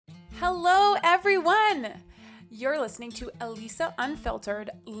Hello, everyone! You're listening to Elisa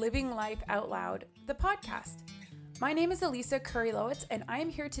Unfiltered, Living Life Out Loud, the podcast. My name is Elisa Curry-Lowitz, and I am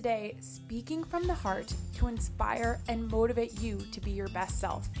here today speaking from the heart to inspire and motivate you to be your best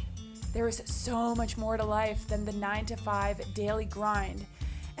self. There is so much more to life than the 9-to-5 daily grind,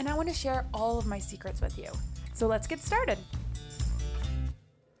 and I want to share all of my secrets with you. So let's get started.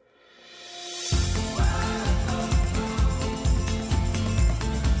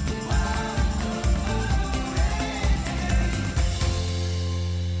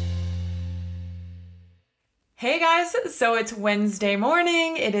 Hey guys, so it's Wednesday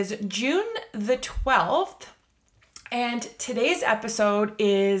morning. It is June the 12th, and today's episode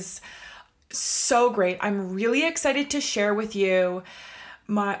is so great. I'm really excited to share with you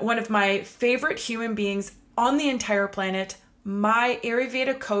one of my favorite human beings on the entire planet, my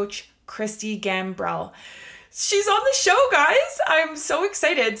Ayurveda coach, Christy Gambrell. She's on the show, guys. I'm so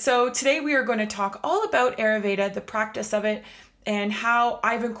excited. So today we are going to talk all about Ayurveda, the practice of it, and how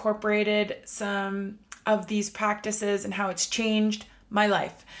I've incorporated some of these practices and how it's changed my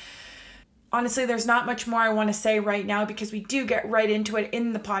life. Honestly, there's not much more I want to say right now because we do get right into it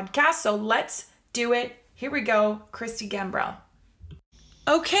in the podcast. So let's do it. Here we go. Christy Gambrell.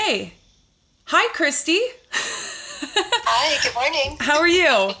 Okay. Hi, Christy. Hi, good morning. How are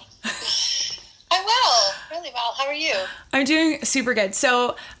you? I'm well, really well. How are you? I'm doing super good.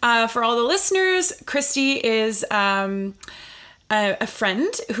 So for all the listeners, Christy is a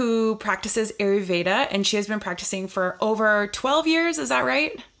friend who practices Ayurveda, and she has been practicing for over 12 years. Is that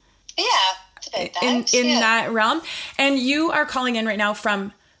right? Yeah, it's about that. In that realm. And you are calling in right now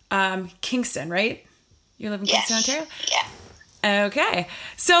from Kingston, right? You live in Kingston, Ontario? Yeah. Okay.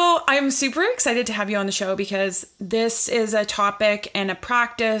 So I'm super excited to have you on the show because this is a topic and a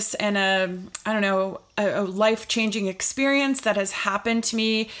practice and a life-changing experience that has happened to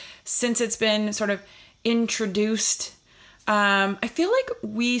me since it's been sort of introduced. I feel like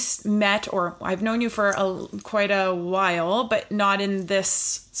we met, or I've known you for quite a while, but not in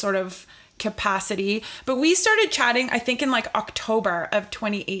this sort of capacity. But we started chatting, I think, in like October of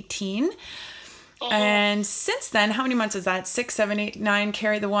 2018. Mm-hmm. And since then, how many months is that? 6, 7, 8, 9,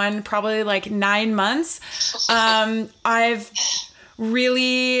 carry the one, probably like 9 months. I've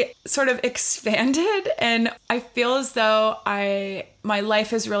really sort of expanded, and I feel as though my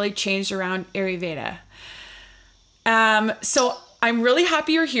life has really changed around Ayurveda. So I'm really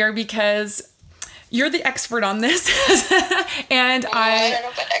happy you're here because you're the expert on this. And I don't know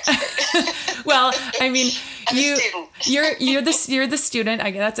about expert. Well, I mean, I'm a student. you're the student.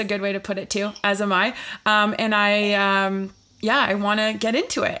 I guess that's a good way to put it too, as am I. And I want to get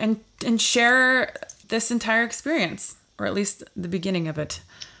into it and share this entire experience, or at least the beginning of it.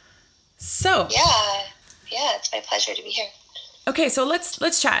 So yeah, it's my pleasure to be here. Okay, so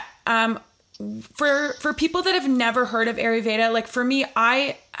let's chat. For people that have never heard of Ayurveda, like for me,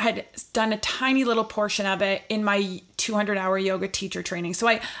 I had done a tiny little portion of it in my 200-hour yoga teacher training. So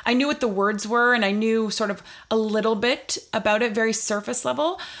I knew what the words were, and I knew sort of a little bit about it, very surface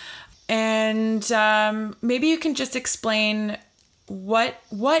level. And maybe you can just explain what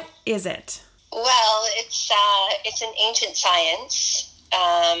is it? Well, it's an ancient science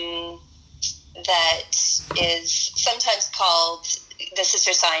that is sometimes called the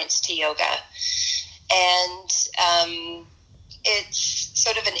sister science to yoga. And it's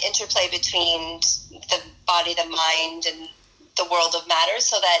sort of an interplay between the body, the mind, and the world of matter,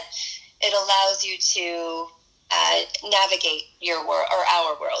 so that it allows you to navigate your world or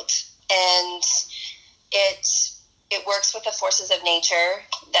our world. And it works with the forces of nature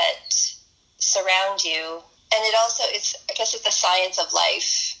that surround you. And it also is, I guess, it's the science of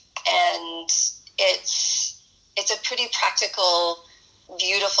life. And it's a pretty practical,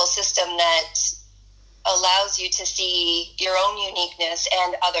 beautiful system that allows you to see your own uniqueness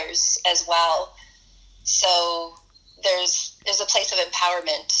and others as well. So there's a place of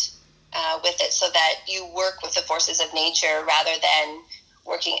empowerment with it, so that you work with the forces of nature rather than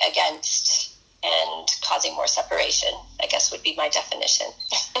working against and causing more separation, I guess would be my definition.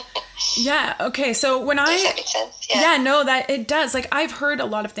 Yeah. Okay. So does that make sense? Yeah, no, that it does. Like I've heard a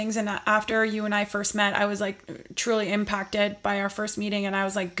lot of things, and after you and I first met, I was like truly impacted by our first meeting, and I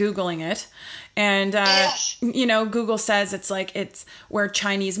was like Googling it. And, Google says it's where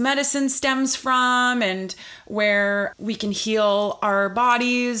Chinese medicine stems from and where we can heal our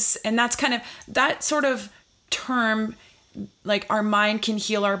bodies. And that's kind of that sort of term, like our mind can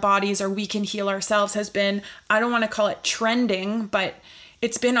heal our bodies or we can heal ourselves, has been, I don't want to call it trending, but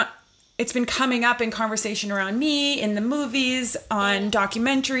it's been coming up in conversation around me, in the movies, on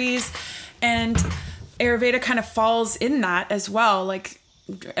documentaries, and Ayurveda kind of falls in that as well. Like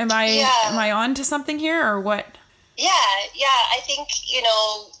Am I on to something here or what? Yeah. I think,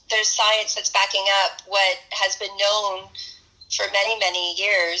 there's science that's backing up what has been known for many, many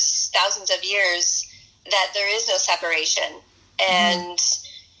years, thousands of years, that there is no separation. And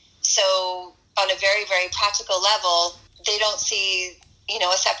so on a very, very practical level, they don't see,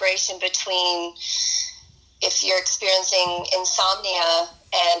 a separation between if you're experiencing insomnia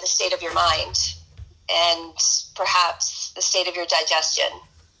and the state of your mind and perhaps the state of your digestion.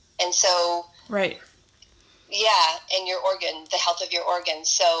 And so, right. Yeah, and your organ, the health of your organs.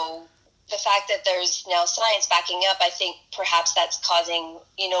 So the fact that there's now science backing up, I think perhaps that's causing,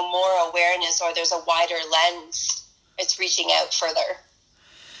 more awareness, or there's a wider lens. It's reaching out further.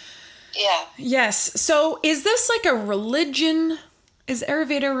 Yeah. Yes. So is this like a religion? Is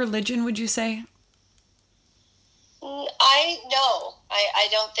Ayurveda a religion, would you say? I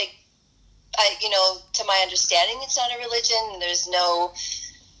don't think, to my understanding, it's not a religion. There's no,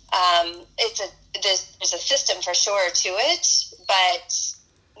 there's a system for sure to it, but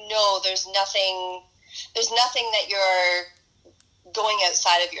no, there's nothing that you're going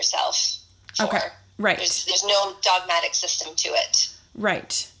outside of yourself for. Okay. Right. There's no dogmatic system to it.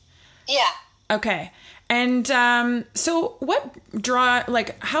 Right. Yeah. Okay. And so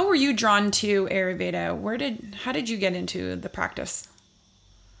how were you drawn to Ayurveda? How did you get into the practice?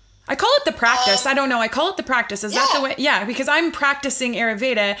 I call it the practice. I don't know. I call it the practice. Is that the way? Yeah, because I'm practicing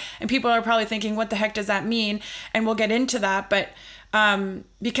Ayurveda and people are probably thinking, what the heck does that mean? And we'll get into that. But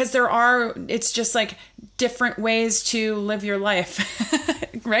because it's just like different ways to live your life,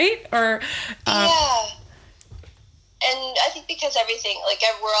 right? Or yeah. And I think because everything,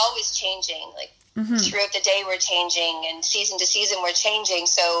 we're always changing, throughout the day we're changing, and season to season we're changing.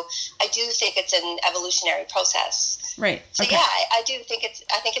 So I do think it's an evolutionary process. Right. So okay. yeah, I think it's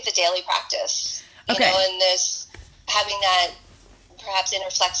a daily practice. Okay. And there's having that perhaps inner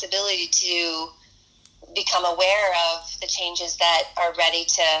flexibility to become aware of the changes that are ready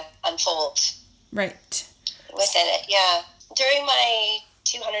to unfold. Right. Within it, yeah. During my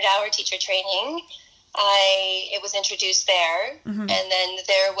 200-hour teacher training, it was introduced there, and then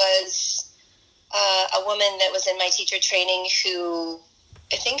there was a woman that was in my teacher training who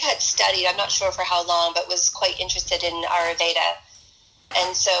I think had studied, I'm not sure for how long, but was quite interested in Ayurveda.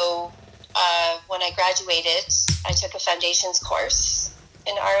 And so when I graduated, I took a foundations course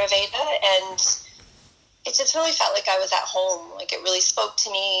in Ayurveda, and it just really felt like I was at home. It really spoke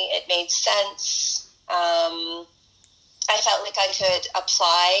to me. It made sense. I felt like I could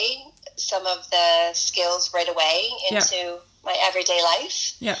apply some of the skills right away into my everyday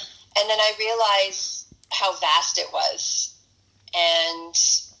life. Yeah. And then I realized how vast it was. And,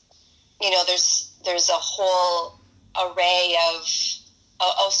 there's a whole array of,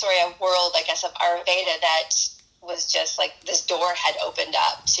 a world, I guess, of Ayurveda that was just this door had opened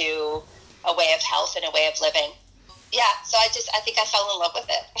up to a way of health and a way of living. Yeah, so I think I fell in love with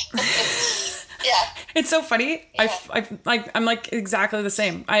it. Yeah. It's so funny. Yeah. I'm exactly the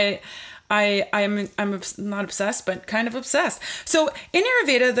same. I'm not obsessed, but kind of obsessed. So in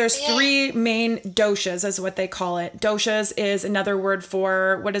Ayurveda, there's three main doshas, is what they call it. Doshas is another word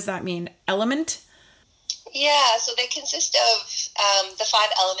for, what does that mean? Element? Yeah, so they consist of the 5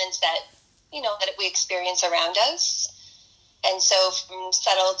 elements that we experience around us. And so from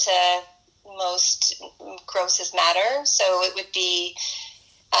subtle to most grossest matter. So it would be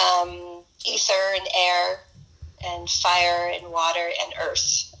ether and air and fire and water and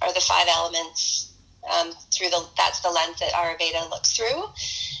earth are the 5 elements. That's the lens that Ayurveda looks through.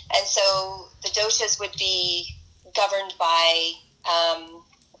 And so the doshas would be governed by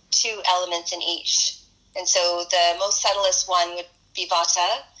 2 elements in each. And so the most subtlest one would be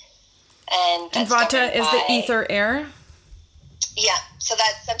vata. And vata is the ether air? Yeah, so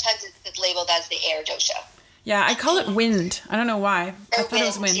that sometimes it's labeled as the air dosha. Yeah, I call it wind. I don't know why. I thought it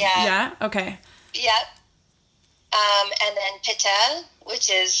was wind. Yeah? Okay. Yeah. And then pitta, which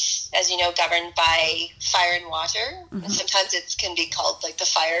is, as you know, governed by fire and water. And sometimes it can be called the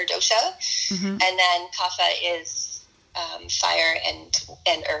fire dosha. And then kapha is fire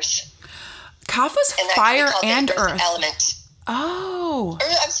and earth. Kapha's fire and earth. Element. Oh.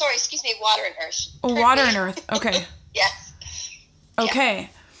 I'm sorry, excuse me, water and earth. Oh, water and earth. Okay. Yes. Okay.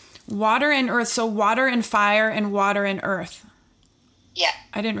 Yeah. Water and earth. So water and fire and water and earth. Yeah.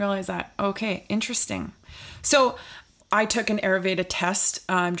 I didn't realize that. Okay. Interesting. So I took an Ayurveda test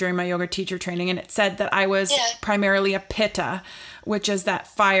during my yoga teacher training, and it said that I was primarily a pitta, which is that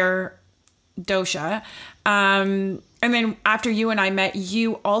fire dosha. And then after you and I met,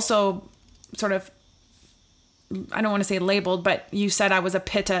 you also sort of, I don't want to say labeled, but you said I was a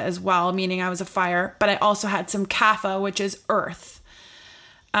pitta as well, meaning I was a fire, but I also had some kapha, which is earth.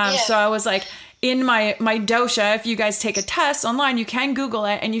 So I was like, in my dosha, if you guys take a test online, you can Google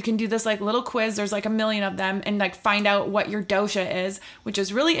it and you can do this like little quiz. There's like 1 million of them, and like find out what your dosha is, which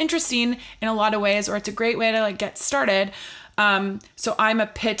is really interesting in a lot of ways, or it's a great way to like get started. So I'm a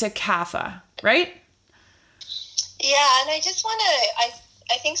Pitta Kapha, right? Yeah. And I just want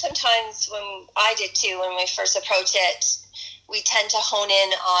to, I think sometimes when I did too, when we first approach it, we tend to hone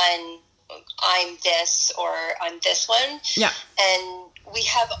in on I'm this or I'm this one. Yeah. And we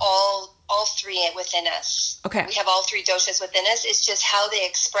have all three within us. Okay. We have all three doshas within us. It's just how they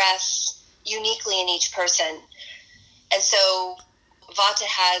express uniquely in each person. And so Vata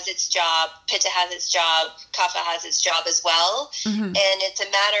has its job, Pitta has its job, Kapha has its job as well. Mm-hmm. And it's a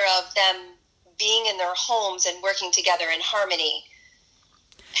matter of them being in their homes and working together in harmony.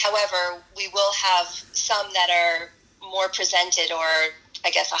 However, we will have some that are more presented, or I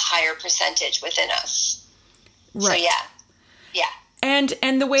guess a higher percentage within us. Right. So yeah.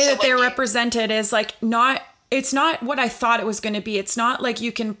 And the way that they're represented is like it's not what I thought it was going to be. It's not like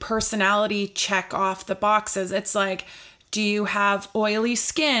you can personality check off the boxes. It's like, do you have oily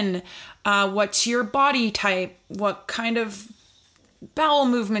skin? What's your body type? What kind of bowel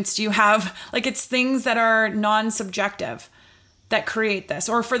movements do you have? Like, it's things that are non-subjective that create this,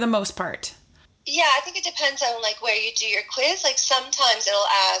 or for the most part. Yeah, I think it depends on like where you do your quiz. Like sometimes it'll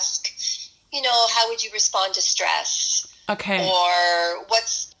ask, how would you respond to stress? Okay. Or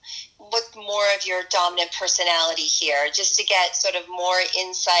what's more of your dominant personality here, just to get sort of more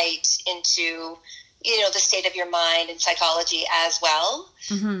insight into, the state of your mind and psychology as well.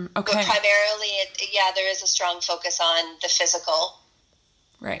 Mm-hmm. Okay. But primarily, there is a strong focus on the physical.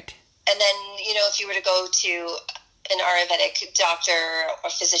 Right. And then, if you were to go to an Ayurvedic doctor or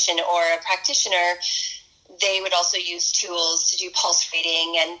physician or a practitioner, they would also use tools to do pulse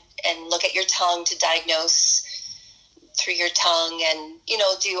reading and look at your tongue to diagnose through your tongue and,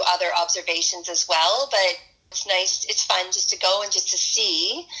 do other observations as well. But it's nice, it's fun just to go and just to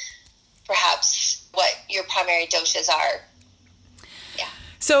see perhaps what your primary doshas are. Yeah.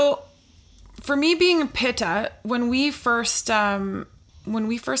 So for me being a Pitta, when we first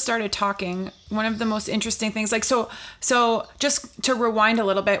started talking, one of the most interesting things, like, so just to rewind a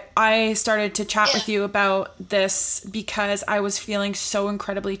little bit, I started to chat with you about this because I was feeling so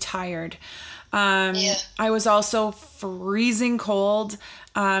incredibly tired. I was also freezing cold,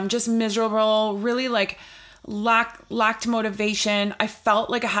 just miserable, really like lacked motivation. I felt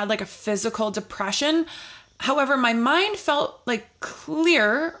like I had like a physical depression. However, my mind felt like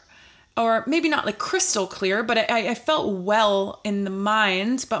clear, or maybe not like crystal clear, but I felt well in the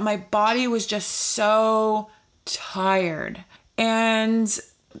mind, but my body was just so tired. And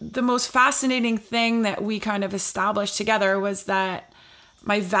the most fascinating thing that we kind of established together was that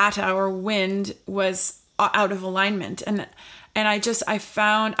my Vata, or wind, was out of alignment. And I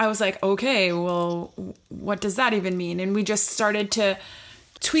was like, okay, well, what does that even mean? And we just started to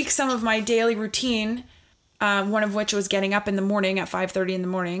tweak some of my daily routine, one of which was getting up in the morning at 5:30 in the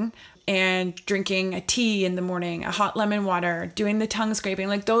morning and drinking a tea in the morning, a hot lemon water, doing the tongue scraping.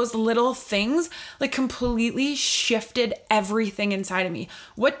 Like, those little things like completely shifted everything inside of me.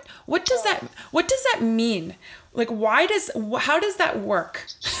 What does that mean? Like, how does that work?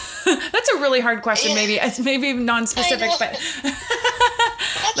 That's a really hard question. Maybe it's non-specific, but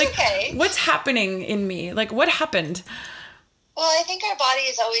that's like, okay. What's happening in me? Like, what happened? Well, I think our body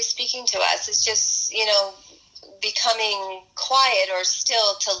is always speaking to us. It's just, becoming quiet or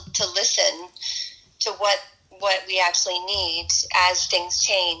still to listen to what we actually need as things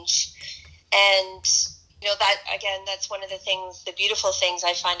change. And, that's one of the beautiful things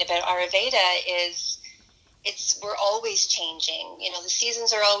I find about Ayurveda is we're always changing. The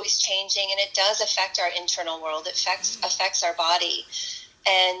seasons are always changing, and it does affect our internal world. It affects our body.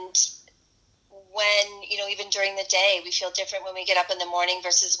 And when, even during the day, we feel different when we get up in the morning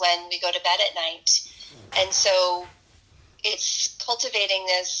versus when we go to bed at night. And so it's cultivating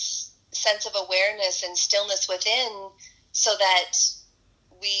this sense of awareness and stillness within so that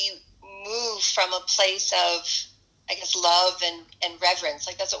we move from a place of, I guess, love and reverence.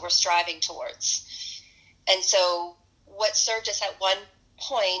 Like, that's what we're striving towards. And so what served us at one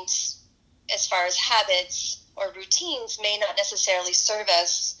point as far as habits or routines may not necessarily serve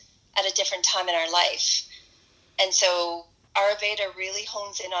us at a different time in our life. And so Ayurveda really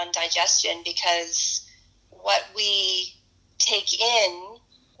hones in on digestion, because what we take in,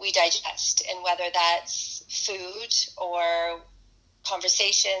 we digest. And whether that's food or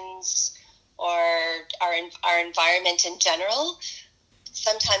conversations or our environment in general,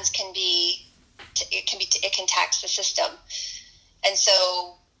 sometimes it can tax the system. And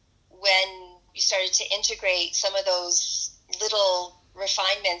so when you started to integrate some of those little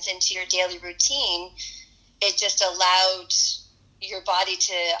refinements into your daily routine, it just allowed your body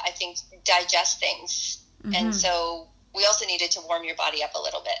to, I think, digest things. Mm-hmm. And so we also needed to warm your body up a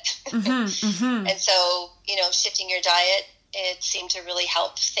little bit. Mm-hmm, mm-hmm. And so, shifting your diet, it seemed to really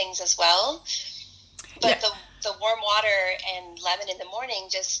help things as well. But the warm water and lemon in the morning,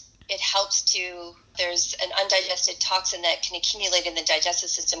 it helps to, there's an undigested toxin that can accumulate in the digestive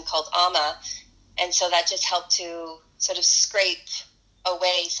system called AMA. And so that just helped to sort of scrape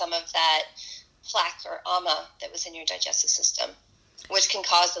away some of that plaque or AMA that was in your digestive system, which can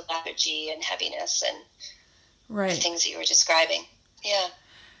cause the lethargy and heaviness and the things that you were describing. Yeah.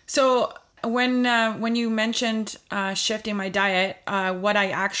 So when you mentioned shifting my diet, what I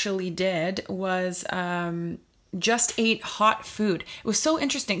actually did was just ate hot food. It was so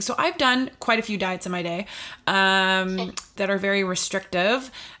interesting. So I've done quite a few diets in my day that are very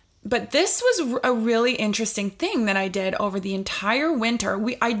restrictive. But this was a really interesting thing that I did over the entire winter.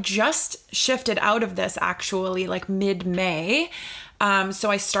 I just shifted out of this actually like mid-May.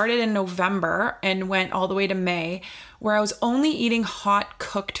 So I started in November and went all the way to May, where I was only eating hot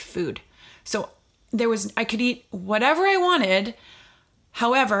cooked food. So I could eat whatever I wanted.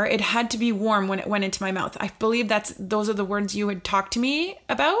 However, it had to be warm when it went into my mouth. I believe those are the words you had talked to me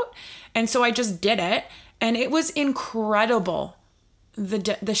about. And so I just did it, and it was incredible.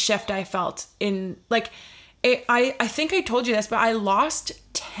 The shift I felt in, like, I think I told you this, but I lost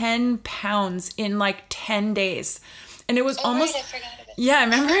 10 pounds in like 10 days. And it was almost, right, I forgot about it. Yeah,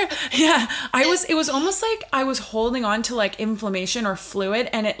 remember? Yeah. It was almost like I was holding on to like inflammation or fluid,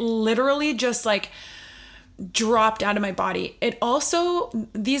 and it literally just like dropped out of my body. It also,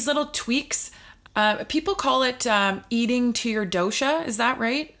 these little tweaks, people call it eating to your dosha. Is that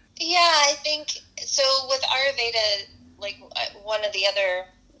right? Yeah, I think so. With Ayurveda, like one of the other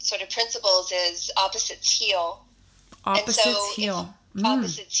sort of principles is opposites heal. Opposites heal.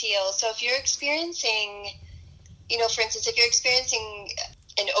 Opposites heal. So if you're experiencing, for instance, if you're experiencing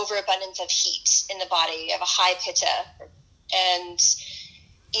an overabundance of heat in the body, you have a high pitta, and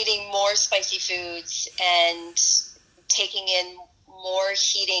eating more spicy foods and taking in more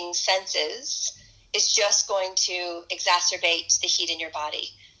heating senses is just going to exacerbate the heat in your body.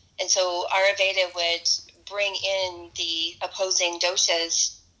 And so Ayurveda would bring in the opposing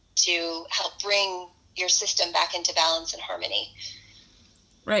doshas to help bring your system back into balance and harmony.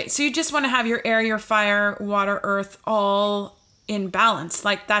 Right. So you just want to have your air, your fire, water, earth, all in balance.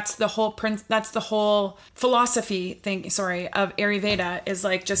 Like that's the whole philosophy of Ayurveda, is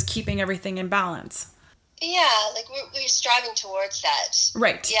like just keeping everything in balance. Yeah. Like we're striving towards that.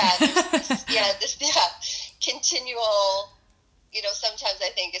 Right. Yeah. This continual, sometimes I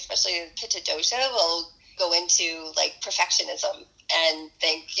think, especially Pitta dosha, will go into like perfectionism and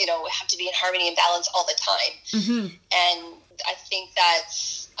think, we have to be in harmony and balance all the time. Mm-hmm. And I think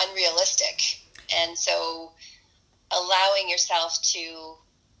that's unrealistic. And so allowing yourself to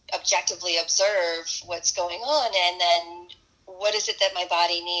objectively observe what's going on, and then what is it that my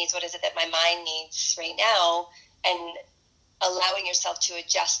body needs? What is it that my mind needs right now? And allowing yourself to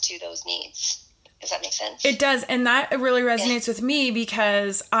adjust to those needs. Does that make sense? It does. And that really resonates with me,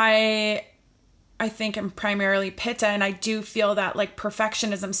 because I think I'm primarily Pitta, and I do feel that like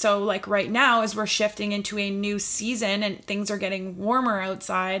perfectionism. So like right now, as we're shifting into a new season and things are getting warmer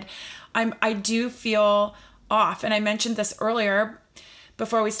outside, I do feel off. And I mentioned this earlier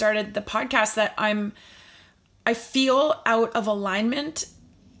before we started the podcast, that I feel out of alignment.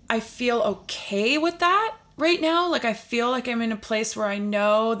 I feel okay with that right now. Like I feel like I'm in a place where I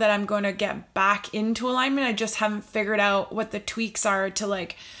know that I'm going to get back into alignment. I just haven't figured out what the tweaks are to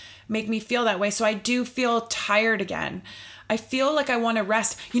like make me feel that way. So I do feel tired again. I feel like I want to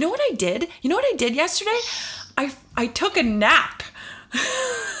rest. You know what I did? Yesterday? I took a nap.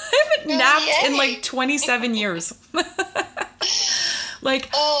 I haven't napped in like 27 years. Like,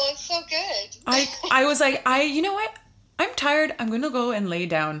 oh, it's so good. I was like, you know what? I'm tired. I'm going to go and lay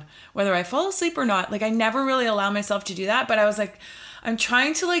down, whether I fall asleep or not. Like I never really allow myself to do that, but I was like, I'm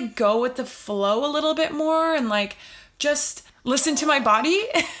trying to like go with the flow a little bit more and like just listen to my body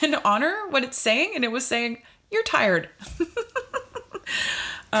and honor what it's saying. And it was saying, you're tired.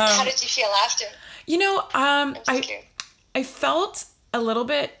 How did you feel after? I felt a little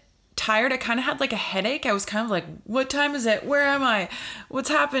bit tired. I kind of had like a headache. I was kind of like, what time is it? Where am I? What's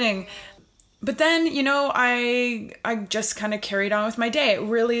happening? But then, I just kind of carried on with my day. It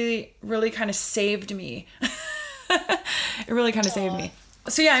really, really kind of saved me. It really kind of saved me.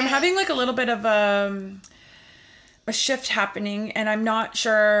 So yeah, I'm having like a little bit of a shift happening, and I'm not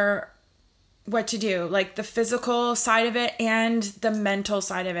sure what to do, like the physical side of it and the mental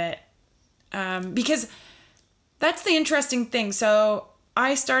side of it. Because That's the interesting thing. So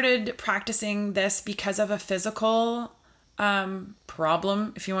I started practicing this because of a physical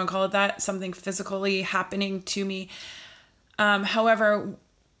problem, if you want to call it that, something physically happening to me. However,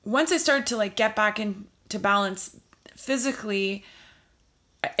 once I started to like get back into balance physically,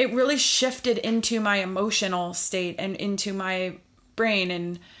 it really shifted into my emotional state and into my brain,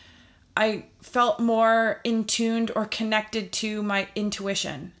 and I felt more in tuned or connected to my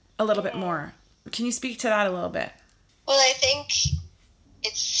intuition a little bit more. Can you speak to that a little bit? Well, I think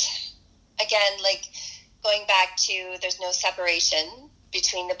it's, again, like going back to there's no separation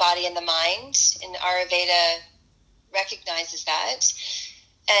between the body and the mind, and Ayurveda recognizes that.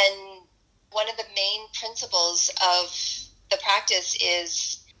 And one of the main principles of the practice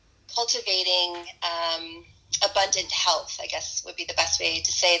is cultivating abundant health, I guess would be the best way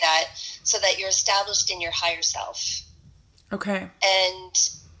to say that, so that you're established in your higher self. Okay. And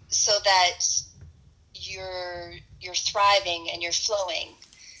so that you're thriving and you're flowing,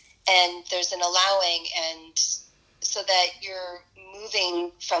 and there's an allowing, and so that you're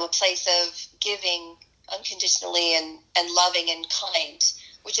moving from a place of giving unconditionally and loving and kind,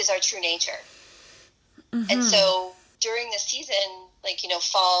 which is our true nature. Mm-hmm. And so during the season, like, you know,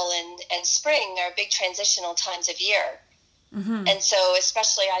 fall and spring are big transitional times of year. Mm-hmm. And so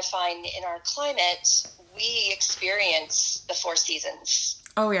especially I find in our climate, we experience the 4 seasons.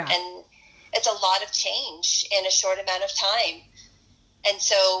 Oh, yeah. And it's a lot of change in a short amount of time. And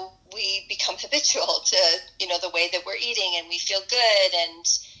so we become habitual to, you know, the way that we're eating, and we feel good, and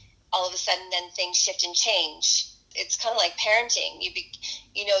all of a sudden then things shift and change. It's kind of like parenting. You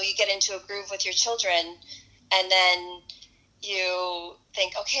get into a groove with your children, and then you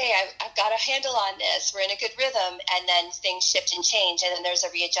think, okay, I've got a handle on this. We're in a good rhythm, and then things shift and change, and then there's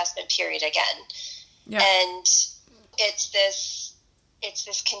a readjustment period again. Yeah. And it's this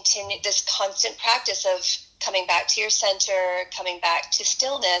constant practice of coming back to your center, coming back to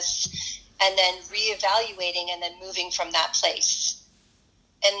stillness, and then reevaluating, and then moving from that place.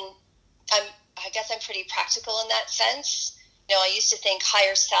 And I guess I'm pretty practical in that sense. You know, I used to think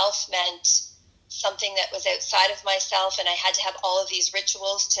higher self meant something that was outside of myself, and I had to have all of these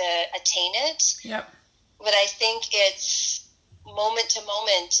rituals to attain it. Yep. But I think it's moment to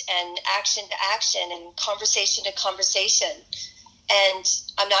moment, and action to action, and conversation to conversation. And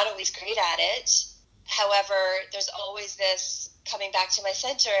I'm not always great at it. However, there's always this coming back to my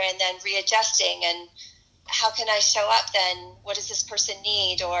center and then readjusting, and how can I show up then? What does this person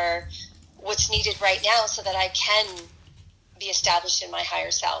need, or what's needed right now, so that I can be established in my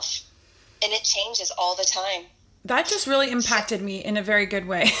higher self? And it changes all the time. That just really impacted me in a very good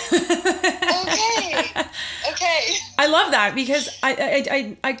way. Okay. I love that, because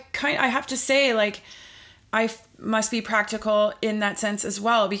I have to say, like, I must be practical in that sense as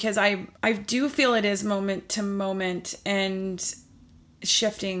well, because I do feel it is moment to moment and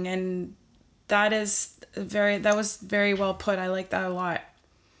shifting, and that was very well put. I like that a lot.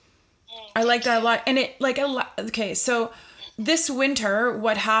 And it okay, so this winter,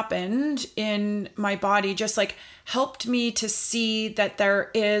 what happened in my body just like helped me to see that there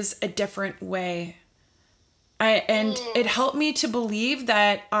is a different way. It helped me to believe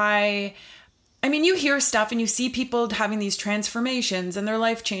that I mean, you hear stuff and you see people having these transformations and their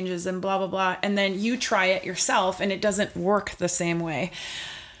life changes and blah, blah, blah. And then you try it yourself and it doesn't work the same way.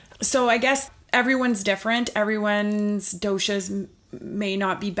 So I guess everyone's different. Everyone's doshas may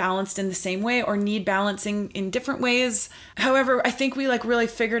not be balanced in the same way or need balancing in different ways. However, I think we like really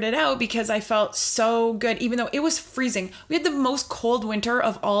figured it out, because I felt so good, even though it was freezing. We had the most cold winter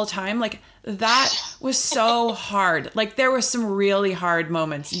of all time. Like, that was so hard. Like, there were some really hard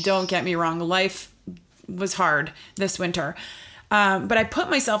moments. Don't get me wrong. Life was hard this winter. But I put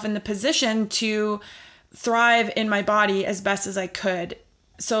myself in the position to thrive in my body as best as I could.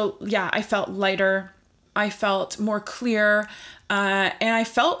 So yeah, I felt lighter. I felt more clear. And I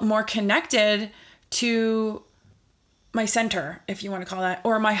felt more connected to my center, if you want to call that,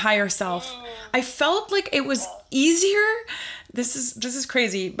 or my higher self. I felt like it was easier. This is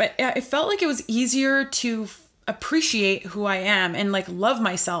crazy, but it felt like it was easier to appreciate who I am and like love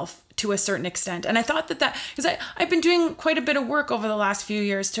myself to a certain extent. And I thought that because I've been doing quite a bit of work over the last few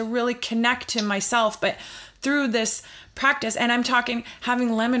years to really connect to myself, but through this practice, and I'm talking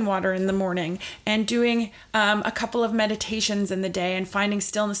having lemon water in the morning and doing a couple of meditations in the day and finding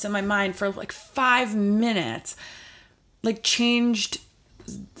stillness in my mind for like 5 minutes, like changed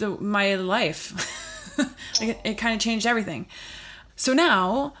my life. It kind of changed everying. So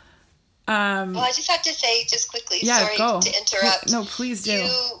now, well, I just have to say, just quickly, sorry to interrupt. No, please do.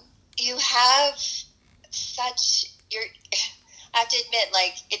 You have I have to admit,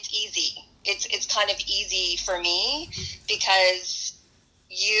 like, it's easy. it's kind of easy for me because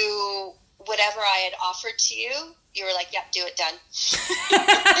whatever I had offered to you, you were like, yep, do it, done.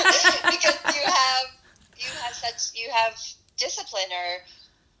 Because you have discipline, or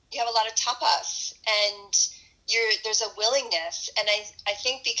you have a lot of tapas, and there's a willingness. And I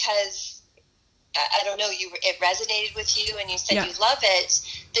think because, I don't know, it resonated with you and you said you love it,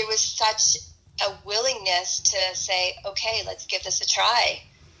 there was such a willingness to say, okay, let's give this a try.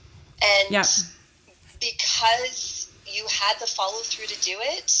 And because you had the follow through to do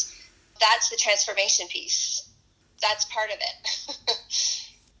it, that's the transformation piece. That's part of it.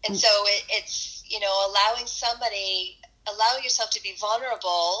 And so it's, allowing yourself to be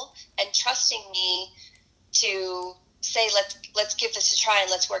vulnerable and trusting me to say, let's give this a try and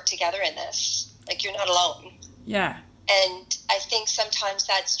let's work together in this. Like, you're not alone. Yeah. And I think sometimes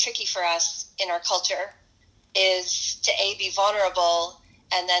that's tricky for us in our culture, is to be vulnerable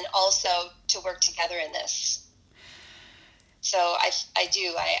and then also to work together in this. So I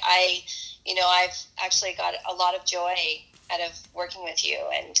do. I've actually got a lot of joy out of working with you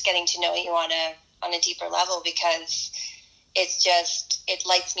and getting to know you on a deeper level, because it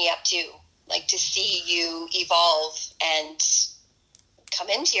lights me up too. Like, to see you evolve and come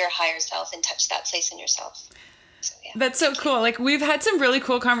into your higher self and touch that place in yourself. So, yeah. That's so cool. Like, we've had some really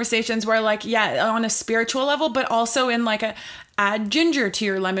cool conversations where, like, on a spiritual level, but also in like add ginger to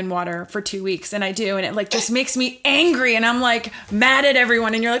your lemon water for 2 weeks. And I do. And it like just makes me angry. And I'm like mad at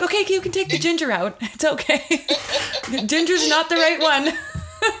everyone. And you're like, okay, you can take the ginger out. It's okay. Ginger's not the right one.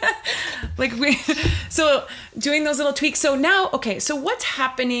 So doing those little tweaks. So now, okay, so what's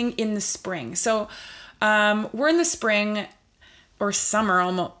happening in the spring? So we're in the spring or summer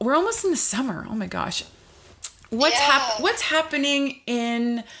almost. We're almost in the summer. Oh my gosh. What's happening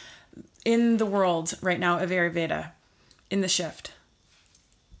in the world right now of Ayurveda in the shift?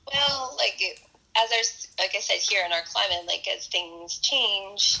 Well, like I said, here in our climate, like, as things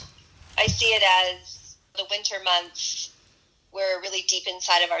change, I see it as the winter months. We're really deep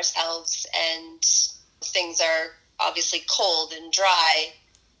inside of ourselves, and things are obviously cold and dry.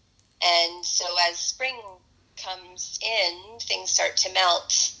 And so as spring comes in, things start to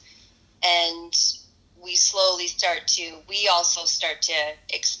melt, and we also start to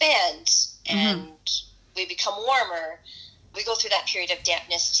expand, and we become warmer. We go through that period of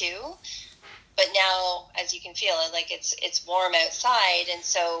dampness too. But now, as you can feel it, like it's warm outside. And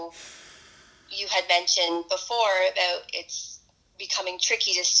so you had mentioned before about it's becoming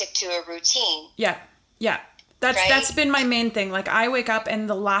tricky to stick to a routine. Yeah. That's been my main thing. Like, I wake up and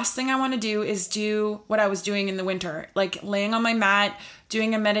the last thing I want to do is do what I was doing in the winter, like laying on my mat,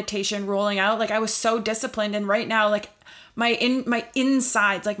 doing a meditation, rolling out. Like, I was so disciplined, and right now, like, my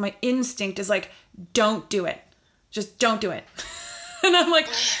insides, like my instinct is like, don't do it. Just don't do it. And I'm like,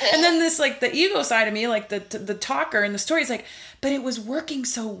 and then this, like, the ego side of me, like the talker in the story is like, but it was working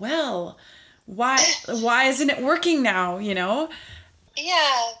so well. Why isn't it working now?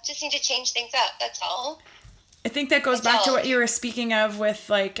 Yeah, just need to change things up. That's all. I think that goes back to what you were speaking of with,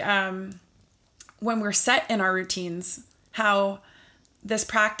 like, when we're set in our routines, how this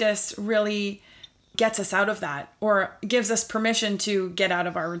practice really gets us out of that, or gives us permission to get out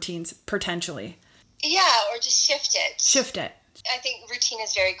of our routines potentially. Yeah, or just shift it. I think routine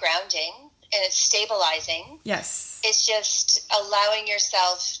is very grounding and it's stabilizing. Yes. It's just allowing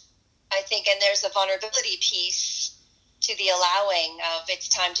yourself, I think, and there's a vulnerability piece to the allowing of it's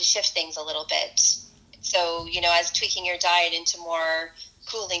time to shift things a little bit. So, as tweaking your diet into more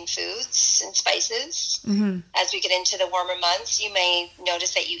cooling foods and spices, as we get into the warmer months, you may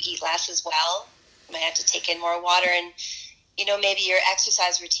notice that you eat less as well. You might have to take in more water, and, maybe your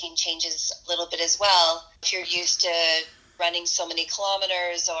exercise routine changes a little bit as well. If you're used to running so many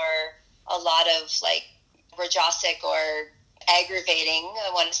kilometers, or a lot of, like, rajasic or aggravating,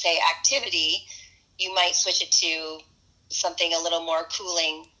 I want to say, activity, you might switch it to something a little more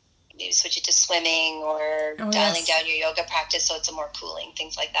cooling. Maybe switch it to swimming, or dialing down your yoga practice so it's a more cooling,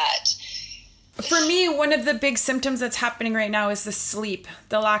 things like that. For me, one of the big symptoms that's happening right now is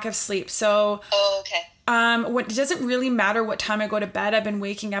the lack of sleep. So, it doesn't really matter what time I go to bed. I've been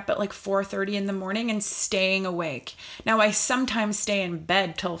waking up at like 4:30 in the morning and staying awake. Now, I sometimes stay in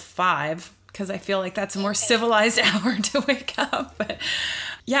bed till 5 because I feel like that's a more civilized hour to wake up. But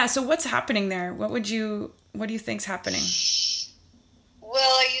yeah, so what's happening there? What do you think's happening?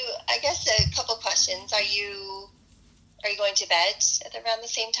 Well, I guess a couple questions. Are you going to bed at around the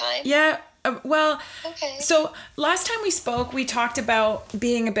same time? Yeah. Okay. So last time we spoke, we talked about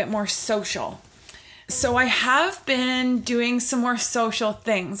being a bit more social. So I have been doing some more social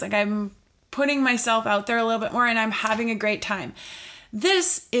things. Like, I'm putting myself out there a little bit more, and I'm having a great time.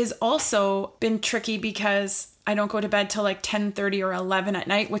 This is also been tricky because I don't go to bed till like 10:30 or 11 at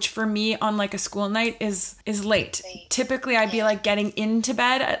night, which for me on like a school night is late. Typically I'd be like getting into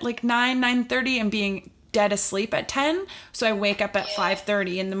bed at like 9:30 and being dead asleep at 10. So I wake up at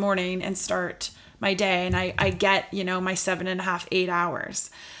 5:30 in the morning and start my day, and I get, you know, my 7.5, 8 hours.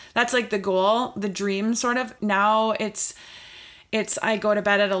 That's like the goal, the dream sort of. Now it's I go to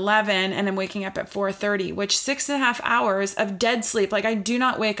bed at 11 and I'm waking up at 4:30, which 6.5 hours of dead sleep. Like I do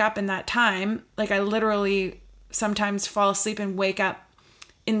not wake up in that time. Like I literally sometimes fall asleep and wake up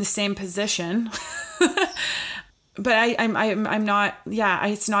in the same position. But I'm not,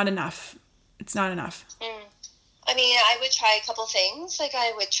 it's not enough. It's not enough. I mean, I would try a couple things. Like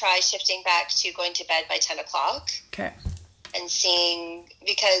I would try shifting back to going to bed by 10 o'clock. Okay. And seeing,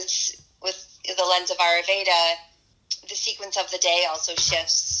 because with the lens of Ayurveda, the sequence of the day also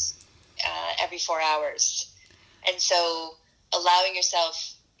shifts every 4 hours. And so allowing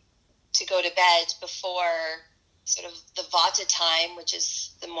yourself to go to bed before sort of the Vata time, which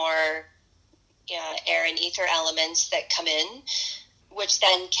is the more air and ether elements that come in, which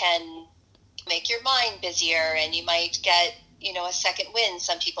then can make your mind busier, and you might get, a second wind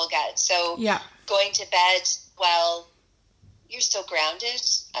some people get. So going to bed while you're still grounded,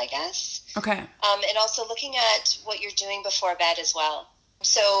 I guess. Okay. And also looking at what you're doing before bed as well.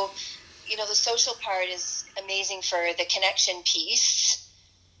 So, the social part is amazing for the connection piece,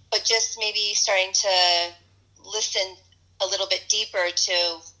 but just maybe starting to listen a little bit deeper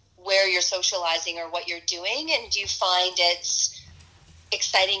to where you're socializing or what you're doing, and do you find it's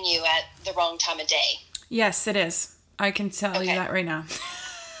exciting you at the wrong time of day? Yes, it is. I can tell you that right now.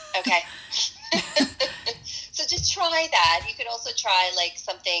 Okay. So just try that. You could also try like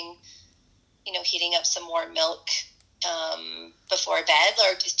something, heating up some warm milk before bed,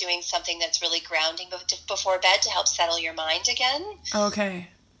 or just doing something that's really grounding before bed to help settle your mind again. Okay.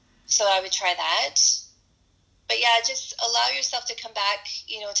 So I would try that. But yeah, just allow yourself to come back,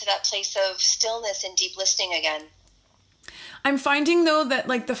 to that place of stillness and deep listening again. I'm finding though that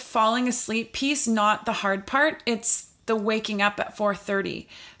like the falling asleep piece, not the hard part, it's the waking up at 4:30.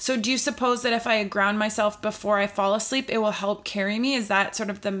 So do you suppose that if I ground myself before I fall asleep, it will help carry me? Is that sort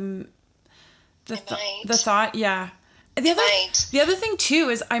of the thought? Yeah. The other thing too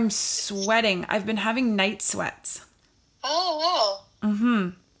is I'm sweating. I've been having night sweats. Oh, wow. Mm-hmm.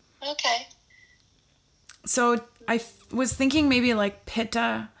 Okay. So I was thinking maybe like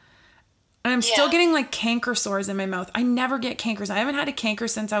Pitta. And I'm still getting like canker sores in my mouth. I never get cankers. I haven't had a canker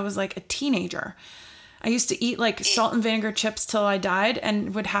since I was like a teenager. I used to eat like salt and vinegar chips till I died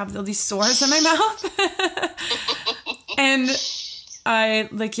and would have these sores in my mouth. And I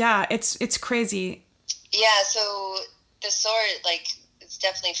it's crazy. Yeah, so the sore, like, it's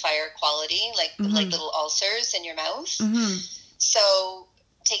definitely fire quality, like little ulcers in your mouth. Mm-hmm. So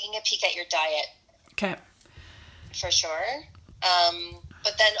taking a peek at your diet. Okay. For sure.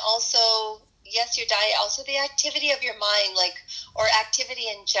 But then also, yes, your diet, also the activity of your mind, or activity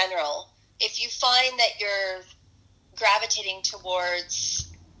in general. If you find that you're gravitating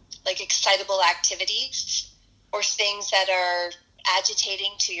towards excitable activities or things that are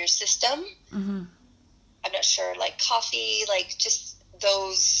agitating to your system, I'm not sure, coffee, just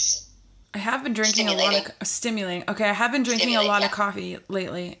those. I have been drinking a lot of stimulating. Okay, I have been drinking a lot of coffee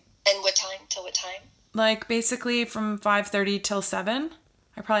lately. And what time till what time? Basically from 5:30 till 7.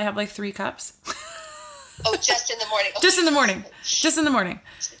 I probably have 3 cups. Oh, just in the morning. Just in the morning. Just in the morning.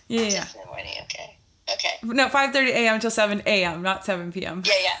 Yeah. Just in the morning. Okay. No, 5:30 a.m. till 7 a.m., not 7 p.m.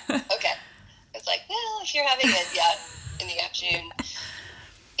 Yeah. Okay. It's if you're having it, in the afternoon,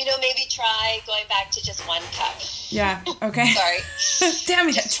 maybe try going back to just 1 cup. Yeah. Okay. Sorry. Damn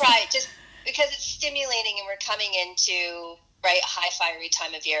it. Just try it, just because it's stimulating, and we're coming into a high fiery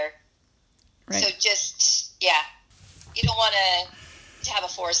time of year. Right. So just you don't want to have a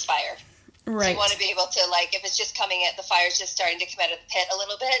forest fire. Right. So you want to be able to if it's just coming at the fire's just starting to come out of the pit a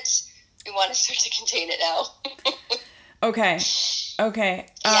little bit, we want to start to contain it now. Okay.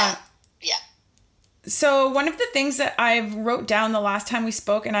 Yeah. So one of the things that I wrote down the last time we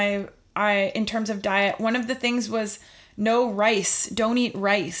spoke, and I in terms of diet, one of the things was no rice. Don't eat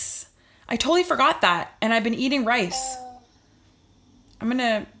rice. I totally forgot that, and I've been eating rice. I'm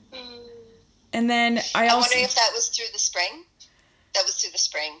gonna. And then I'm wondering if that was through the spring. That was through the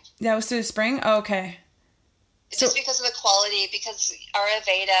spring. That was through the spring? Oh, okay. Just because of the quality, because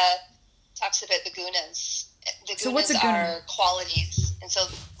Ayurveda talks about the gunas. The gunas what's a guna? Are qualities. And so,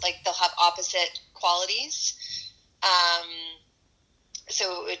 they'll have opposite qualities.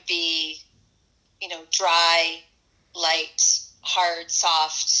 So it would be, dry, light, hard,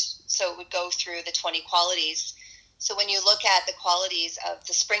 soft. So it would go through the 20 qualities. So when you look at the qualities of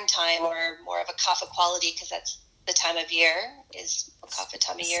the springtime, or more of a kapha quality, because that's the time of year, is kapha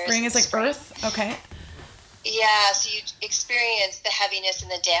time of year. Spring is like spring. Earth? Okay. Yeah, so you experience the heaviness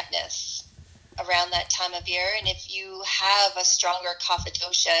and the dampness around that time of year. And if you have a stronger kapha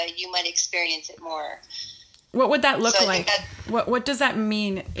dosha, you might experience it more. What would that look like? What does that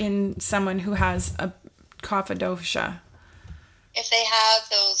mean in someone who has a kapha dosha? If they have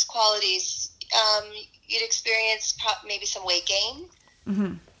those qualities, you'd experience maybe some weight gain,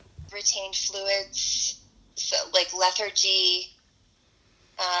 mm-hmm. retained fluids, so like lethargy,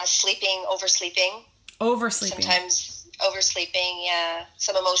 oversleeping. Sometimes oversleeping, yeah.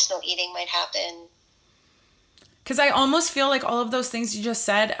 Some emotional eating might happen. Because I almost feel like all of those things you just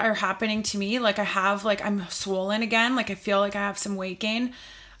said are happening to me. Like I'm swollen again. Like I feel like I have some weight gain.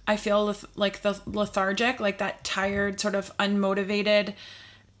 I feel like the lethargic, like that tired, sort of unmotivated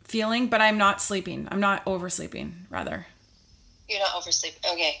feeling, but I'm not sleeping. I'm not oversleeping, rather. You're not oversleeping.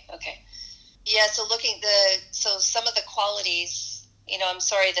 Okay. Yeah, so so some of the qualities, I'm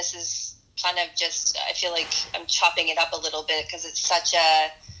sorry, this is kind of just, I feel like I'm chopping it up a little bit because it's such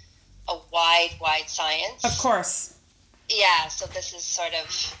a wide science. Of course. Yeah, so this is sort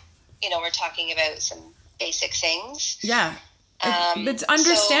of, we're talking about some basic things. Yeah. It's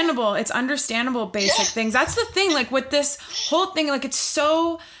understandable. It's understandable basic things. That's the thing, like with this whole thing, like it's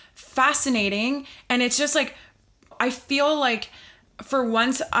so fascinating. And it's just like, I feel like for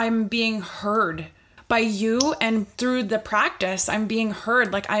once I'm being heard by you, and through the practice, I'm being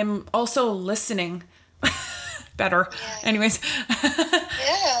heard. Like I'm also listening better. Yeah. Anyways.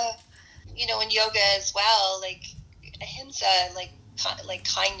 Yeah. In yoga as well, like ahimsa, like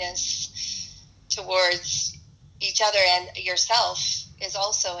kindness towards each other and yourself is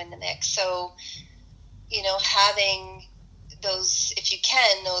also in the mix. So, having those, if you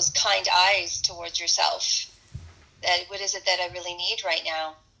can, those kind eyes towards yourself. That what is it that I really need right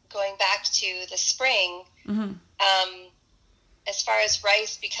now? Going back to the spring, mm-hmm. As far as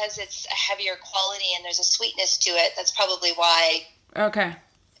rice, because it's a heavier quality and there's a sweetness to it, that's probably why. Okay.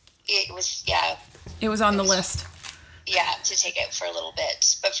 It was on the list. Yeah, to take out for a little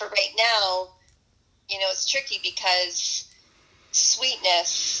bit. But for right now, it's tricky because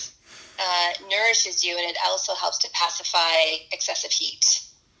sweetness nourishes you, and it also helps to pacify excessive heat.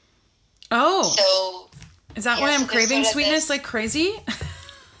 Oh. So is that why I'm craving sweetness like crazy?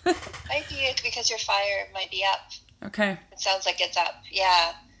 Might be it because your fire might be up. Okay. It sounds like it's up.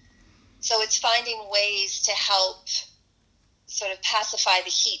 Yeah. So it's finding ways to help sort of pacify the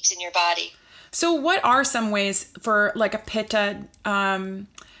heat in your body. So what are some ways for like a pitta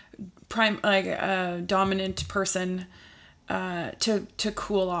dominant person to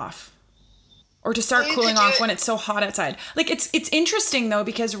cool off, or to start cooling off when it's so hot outside? Like it's interesting though,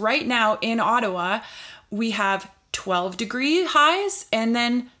 because right now in Ottawa we have 12-degree highs and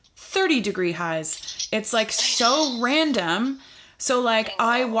then 30-degree highs. It's like so random. So like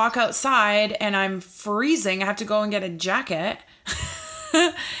I walk outside and I'm freezing. I have to go and get a jacket.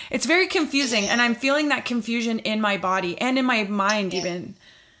 It's very confusing, and I'm feeling that confusion in my body and in my mind even.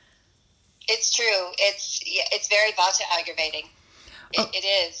 It's true. It's very vata aggravating. It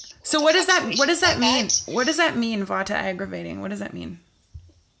is. So what does that mean? What does that mean, vata aggravating? What does that mean?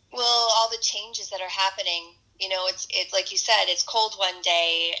 Well, all the changes that are happening. It's like you said, it's cold one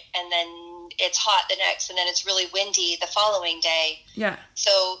day and then it's hot the next, and then it's really windy the following day. Yeah.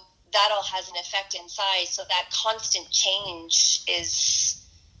 So that all has an effect inside. So that constant change is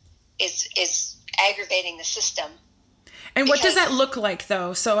aggravating the system. And what does that look like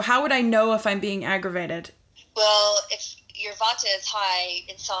though? So how would I know if I'm being aggravated? Well, if your vata is high,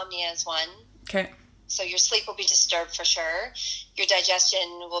 insomnia is one. Okay. So your sleep will be disturbed for sure. Your digestion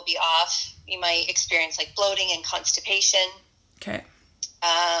will be off. You might experience like bloating and constipation. Okay.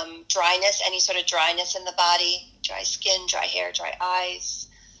 Dryness, any sort of dryness in the body, dry skin, dry hair, dry eyes.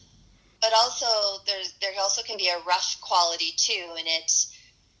 But also there also can be a rough quality too, and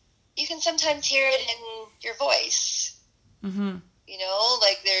you can sometimes hear it in your voice. Mm-hmm.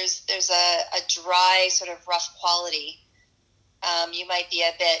 Like there's a dry sort of rough quality. You might be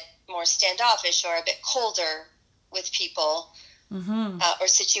a bit more standoffish or a bit colder with people, mm-hmm. Or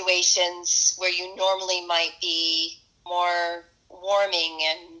situations where you normally might be more warming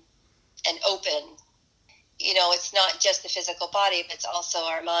and open. It's not just the physical body, but it's also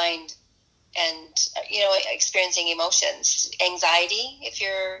our mind and, experiencing emotions. Anxiety, if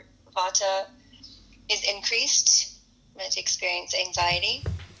your vata is increased, you might experience anxiety.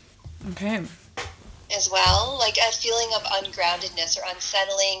 Okay. As well, like a feeling of ungroundedness or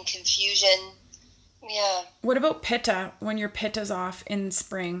unsettling, confusion. Yeah. What about pitta, when your pitta's off in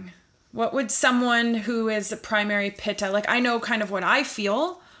spring? What would someone who is a primary pitta, like I know kind of what I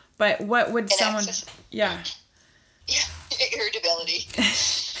feel, but what would someone, yeah. Irritability.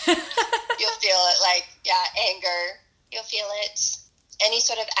 You'll feel it, like, anger. You'll feel it. Any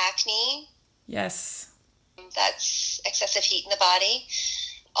sort of acne. Yes. That's excessive heat in the body.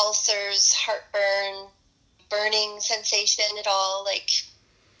 Ulcers, heartburn, burning sensation at all, like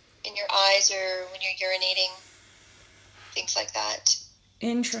in your eyes or when you're urinating, things like that.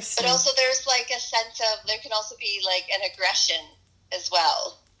 Interesting. But also there's like a sense of, there can also be like an aggression as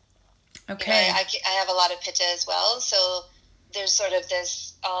well. Okay. You know, I have a lot of pitta as well, so there's sort of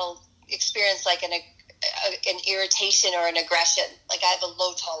this, I'll experience like an irritation or an aggression. Like I have a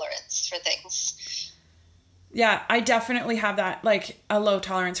low tolerance for things. Yeah, I definitely have that, like a low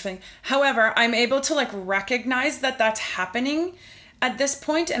tolerance thing. However, I'm able to like recognize that that's happening at this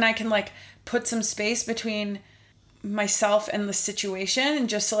point, and I can like put some space between myself and the situation, and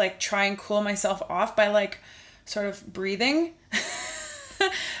just to like try and cool myself off by like sort of breathing.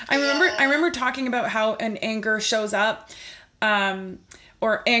 I remember talking about how an anger shows up,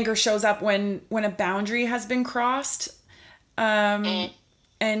 or anger shows up when a boundary has been crossed, and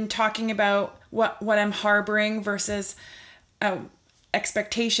talking about what I'm harboring versus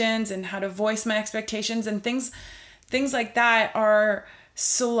expectations, and how to voice my expectations, and things like that are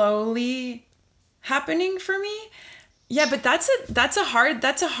slowly happening for me. Yeah, but that's a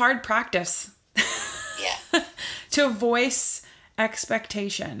hard practice. Yeah. To voice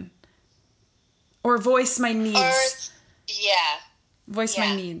expectation or voice my needs. Voice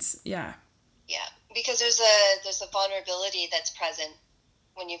my needs. Yeah. Yeah, because there's a vulnerability that's present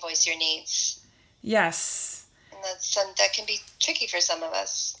when you voice your needs. Yes. And that can be tricky for some of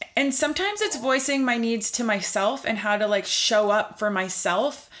us. And sometimes it's voicing my needs to myself and how to like show up for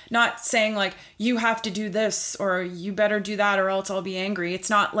myself, not saying like you have to do this or you better do that or else I'll be angry. It's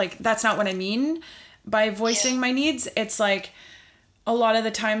not like, that's not what I mean by voicing my needs. It's like a lot of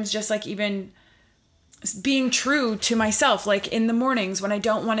the times just like even being true to myself, like in the mornings when I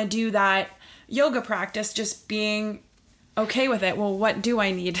don't want to do that yoga practice, just being okay with it. Well, what do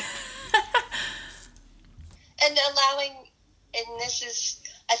I need? And this is,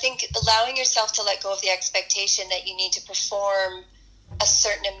 I think, allowing yourself to let go of the expectation that you need to perform a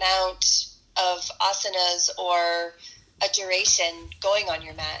certain amount of asanas or a duration going on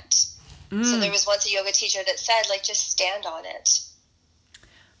your mat. So there was once a yoga teacher that said, like, just stand on it.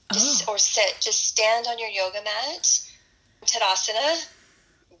 Or sit. Just stand on your yoga mat, Tadasana,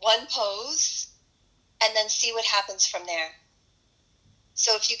 one pose, and then see what happens from there.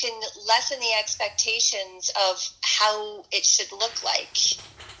 So if you can lessen the expectations of how it should look like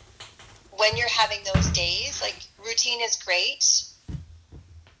when you're having those days, like routine is great,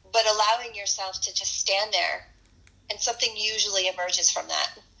 but allowing yourself to just stand there, and something usually emerges from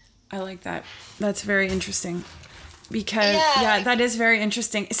that. I like that. That's very interesting. Because, that is very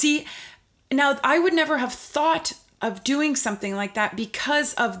interesting. See, now I would never have thought of doing something like that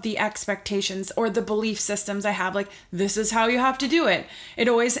because of the expectations or the belief systems I have. Like, this is how you have to do it. It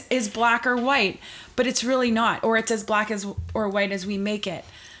always is black or white, but it's really not. Or it's as black as or white as we make it.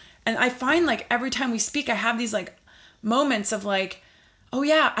 And I find like every time we speak, I have these like moments of like, oh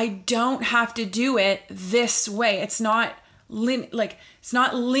yeah, I don't have to do it this way. It's not it's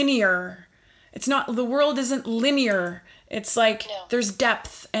not linear. It's not, the world isn't linear. It's like there's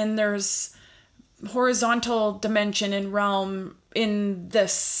depth and there's horizontal dimension and realm in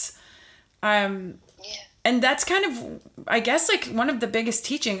this. And that's kind of, I guess, like one of the biggest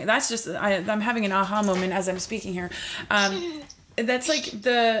teaching. That's just, I'm having an aha moment as I'm speaking here. That's like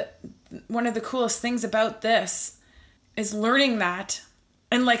one of the coolest things about this is learning that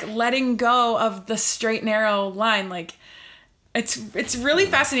and like letting go of the straight, narrow line. Like, it's really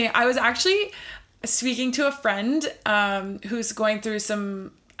fascinating. I was actually speaking to a friend who's going through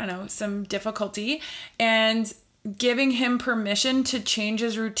some difficulty, and giving him permission to change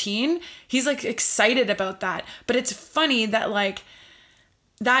his routine. He's like excited about that. But it's funny that like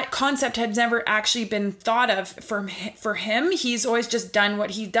that concept had never actually been thought of for him. He's always just done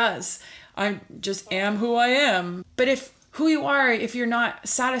what he does. I just am who I am. But if you're not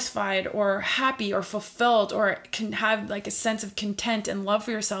satisfied or happy or fulfilled or can have like a sense of content and love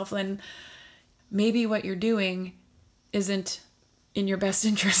for yourself, then maybe what you're doing isn't in your best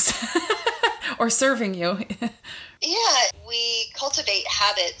interest or serving you. Yeah, we cultivate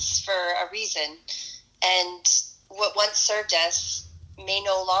habits for a reason, and what once served us may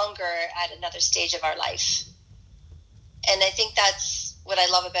no longer at another stage of our life. And I think that's what I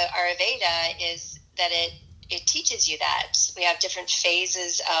love about Ayurveda, is that it teaches you that. We have different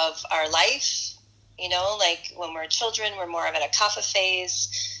phases of our life, like when we're children, we're more of at a kapha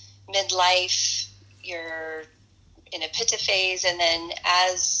phase. midlife, you're in a pitta phase, and then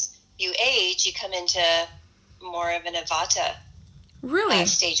as you age, you come into more of an avata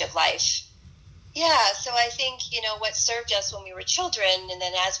stage of life. Yeah, so I think, what served us when we were children, and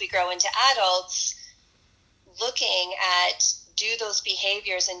then as we grow into adults, looking at, do those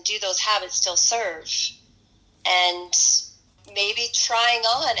behaviors and do those habits still serve? And maybe trying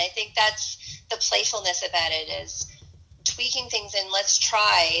on. I think that's the playfulness about it, is tweaking things and let's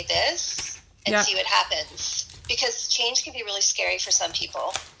try this and see what happens. Because change can be really scary for some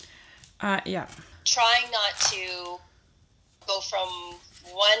people. Trying not to go from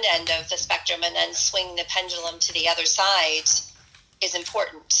one end of the spectrum and then swing the pendulum to the other side is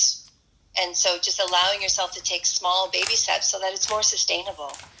important. And so just allowing yourself to take small baby steps so that it's more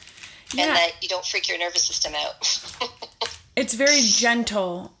sustainable and that you don't freak your nervous system out. It's very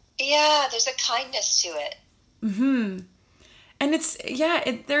gentle. Yeah, there's a kindness to it. Mm-hmm. And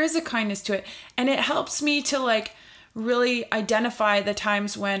there is a kindness to it. And it helps me to really identify the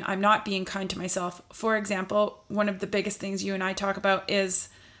times when I'm not being kind to myself. For example, one of the biggest things you and I talk about is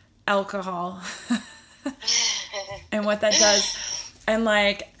alcohol and what that does.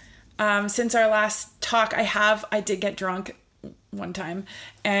 And since our last talk, I did get drunk one time,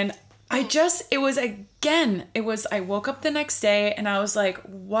 and I woke up the next day and I was like,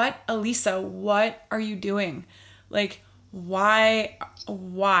 what, Elisa, what are you doing? Why?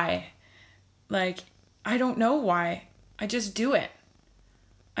 I don't know why. I just do it.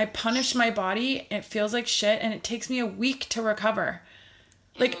 I punish my body. It feels like shit, and it takes me a week to recover.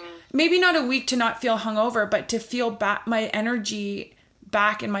 Maybe not a week to not feel hungover, but to feel back my energy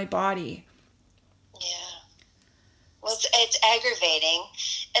back in my body. Yeah. Well, it's aggravating.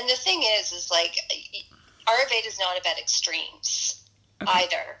 And the thing is Ayurveda is not about extremes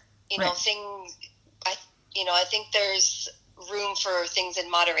either. I think there's room for things in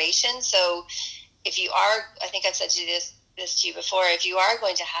moderation. So if you are, I think I've said this to you before, if you are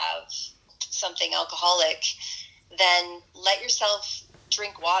going to have something alcoholic, then let yourself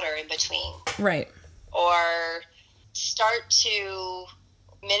drink water in between. Right. Or start to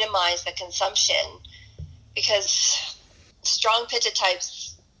minimize the consumption, because strong pitta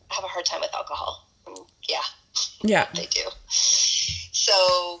types have a hard time with alcohol. Yeah. They do.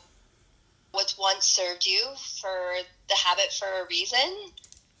 So what's once served you for the habit for a reason,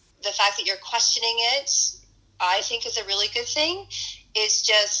 the fact that you're questioning it, I think is a really good thing. Is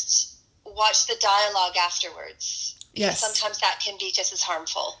just watch the dialogue afterwards. Yes. Sometimes that can be just as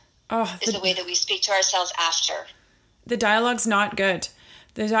harmful. The way that we speak to ourselves after. The dialogue's not good.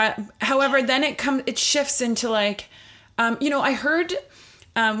 However, then it shifts into I heard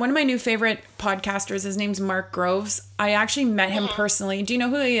one of my new favorite podcasters, his name's Mark Groves. I actually met him personally. Do you know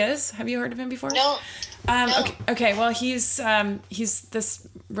who he is? Have you heard of him before? No. No. Okay. Well, he's this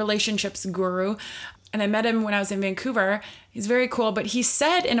relationships guru, and I met him when I was in Vancouver. He's very cool, but he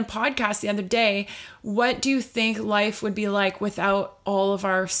said in a podcast the other day, what do you think life would be like without all of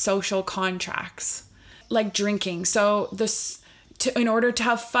our social contracts? Like drinking. So in order to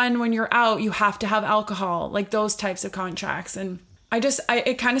have fun when you're out, you have to have alcohol, like those types of contracts. And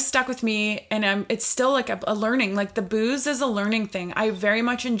it kind of stuck with me, and it's still like a learning, like the booze is a learning thing. I very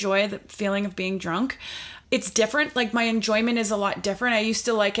much enjoy the feeling of being drunk. It's different. Like my enjoyment is a lot different. I used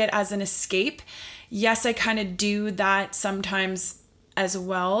to like it as an escape. Yes, I kind of do that sometimes as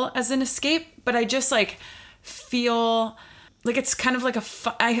well as an escape, but I just feel like it's kind of like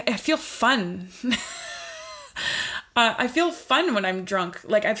I feel fun. I feel fun when I'm drunk.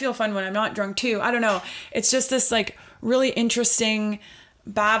 I feel fun when I'm not drunk too. I don't know. It's just this really interesting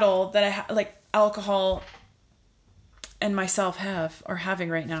battle that alcohol and myself are having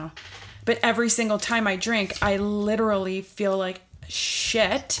right now. But every single time I drink, I literally feel like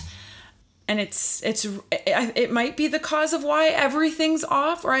shit. And it might be the cause of why everything's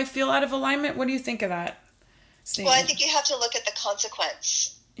off, or I feel out of alignment. What do you think of that statement? Well, I think you have to look at the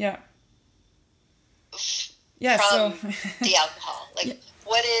consequence. Yeah. From the alcohol.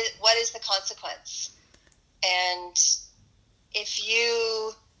 What is the consequence? And if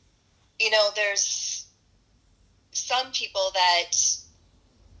there's some people that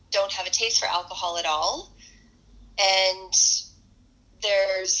don't have a taste for alcohol at all, and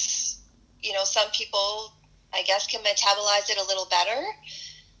there's some people, I guess, can metabolize it a little better.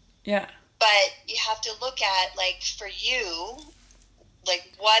 Yeah. But you have to look at, for you,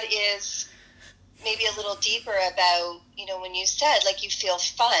 what is maybe a little deeper about, when you said, you feel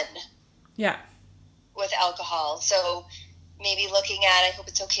fun. Yeah. With alcohol. So maybe looking at, I hope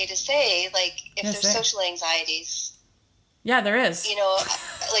it's okay to say, if there's social anxieties. Yeah, there is.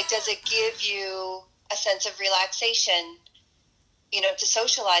 Does it give you a sense of relaxation to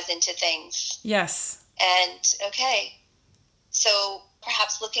socialize into things. Yes. And okay, so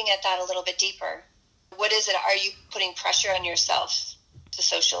perhaps looking at that a little bit deeper. What is it? Are you putting pressure on yourself to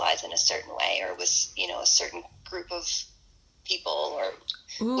socialize in a certain way, or with, a certain group of people, or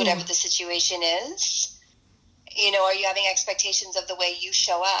Ooh. whatever the situation is? Are you having expectations of the way you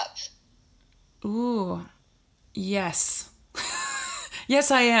show up? Ooh, yes.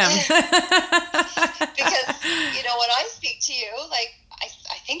 Yes, I am. Because, when I speak to you, like,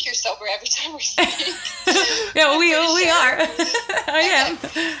 I think you're sober every time we speak. Yeah, we are. I am.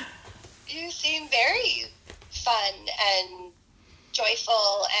 You seem very fun and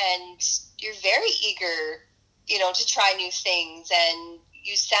joyful, and you're very eager, to try new things, and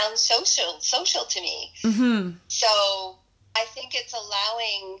you sound social to me. Mm-hmm. So I think it's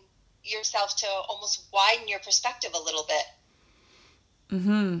allowing yourself to almost widen your perspective a little bit.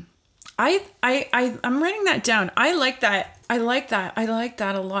 Mm-hmm. I'm writing that down. I like that. I like that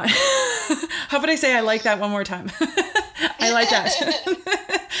a lot. How about I say I like that one more time? I like that.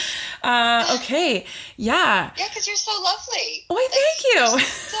 Okay. Yeah. Yeah, because you're so lovely. Oh, thank you.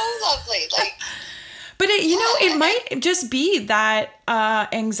 So lovely. Like, but it might just be that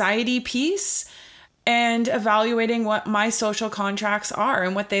anxiety piece and evaluating what my social contracts are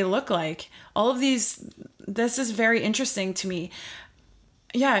and what they look like. All of this is very interesting to me.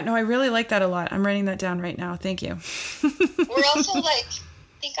 Yeah, no, I really like that a lot. I'm writing that down right now. Thank you. We're also I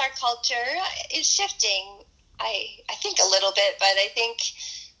think our culture is shifting. I think a little bit, but I think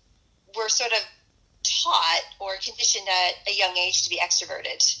we're sort of taught or conditioned at a young age to be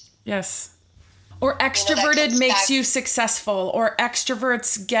extroverted. Yes. Or extroverted makes you successful, or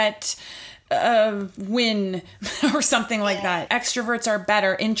extroverts get a win or something like that. Extroverts are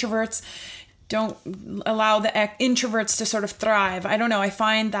better. Introverts don't allow the introverts to sort of thrive. I don't know. I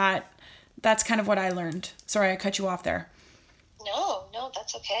find that's kind of what I learned. Sorry, I cut you off there. No,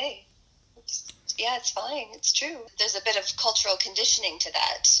 that's okay. It's fine. It's true. There's a bit of cultural conditioning to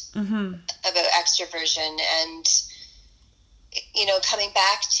that, mm-hmm. about extroversion, and, coming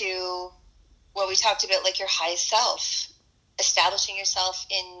back to what we talked about, like your highest self, establishing yourself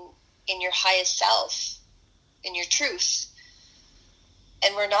in your highest self, in your truth.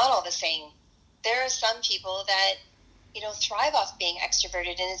 And we're not all the same. There are some people that, thrive off being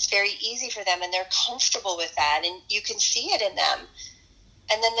extroverted, and it's very easy for them, and they're comfortable with that, and you can see it in them.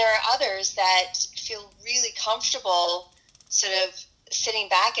 And then there are others that feel really comfortable sort of sitting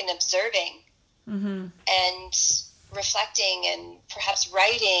back and observing, mm-hmm. and reflecting, and perhaps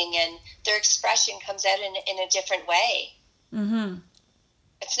writing, and their expression comes out in a different way. Mm-hmm.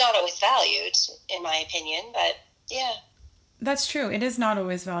 It's not always valued, in my opinion, but yeah. That's true. It is not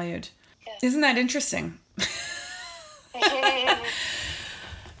always valued. Yeah. Isn't that interesting?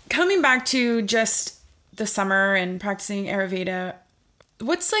 Coming back to just the summer and practicing Ayurveda,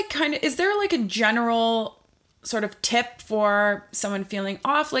 what's is there a general sort of tip for someone feeling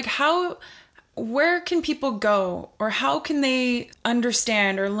off? Where can people go, or how can they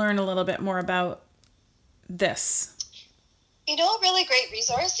understand or learn a little bit more about this? A really great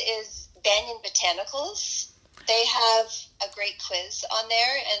resource is Banyan Botanicals. They have a great quiz on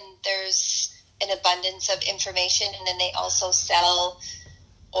there, and there's an abundance of information, and then they also sell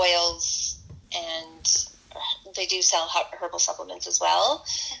oils, and they do sell herbal supplements as well.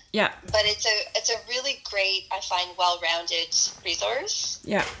 Yeah. But it's a really great, I find, well-rounded resource.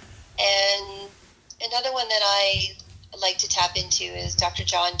 Yeah. And another one that I like to tap into is Dr.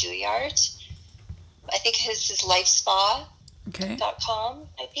 John Douillard. I think his lifespa.com,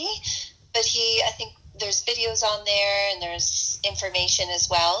 might be. But I think there's videos on there, and there's information as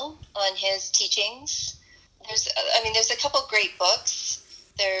well on his teachings. There's a couple great books.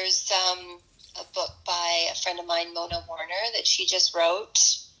 There's a book by a friend of mine, Mona Warner, that she just wrote,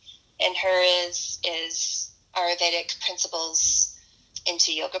 and her is Ayurvedic Principles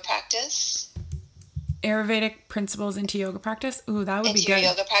into Yoga Practice. Ayurvedic Principles into Yoga Practice? Ooh, that would be good. Into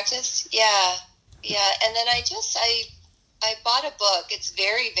yoga practice? Yeah. And then I bought a book. It's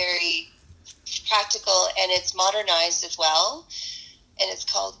very, very practical, and it's modernized as well, and it's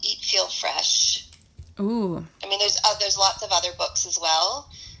called Eat, Feel, Fresh. Ooh. There's lots of other books as well,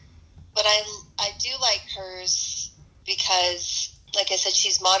 but I do like hers because, like I said,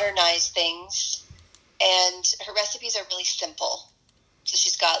 she's modernized things, and her recipes are really simple. So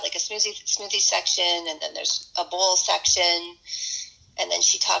she's got a smoothie section, and then there's a bowl section, and then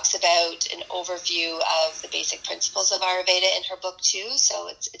she talks about an overview of the basic principles of Ayurveda in her book too. So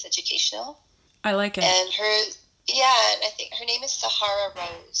it's educational. I like it. And I think her name is Sahara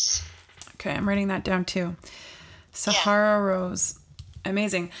Rose. Okay, I'm writing that down too. Sahara Rose.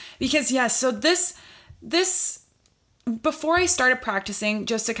 Amazing. Because so this before I started practicing,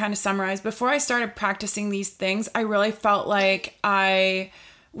 just to kind of summarize, before I started practicing these things, I really felt like I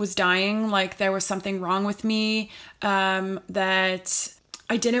was dying, like there was something wrong with me, that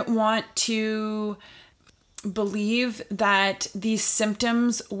I didn't want to believe that these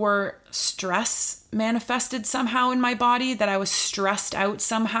symptoms were stress manifested somehow in my body, that I was stressed out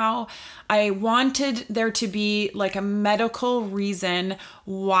somehow. I wanted there to be like a medical reason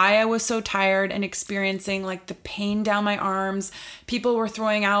why I was so tired and experiencing like the pain down my arms. People were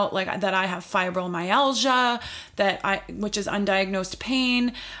throwing out like that I have fibromyalgia, which is undiagnosed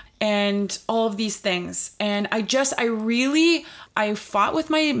pain, and all of these things. And I fought with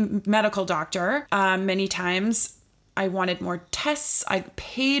my medical doctor many times. I wanted more tests. I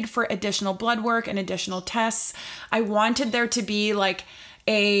paid for additional blood work and additional tests. I wanted there to be like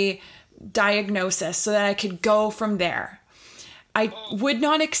a diagnosis so that I could go from there. I would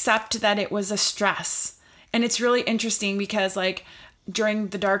not accept that it was a stress. And it's really interesting because like during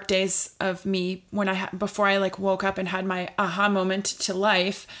the dark days of me, before I like woke up and had my aha moment to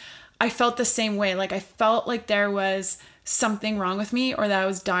life, I felt the same way. Like I felt like there was something wrong with me or that I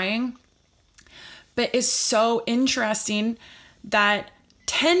was dying. But it's so interesting that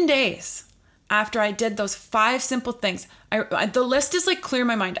 10 days after I did those 5 simple things, the list is like clear in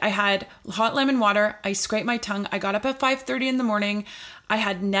my mind. I had hot lemon water. I scraped my tongue. I got up at 5:30 in the morning. I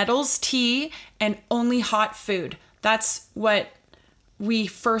had nettles tea and only hot food. That's what we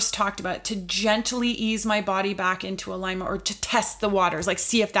first talked about, to gently ease my body back into alignment or to test the waters, like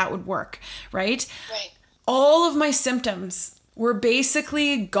see if that would work, right? Right. All of my symptoms were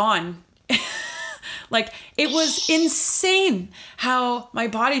basically gone. Like it was insane how my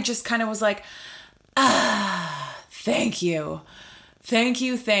body just kind of was like, thank you. Thank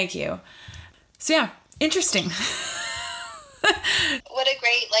you. Thank you. So yeah, interesting. What a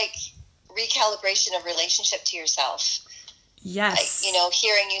great like recalibration of relationship to yourself. Yes.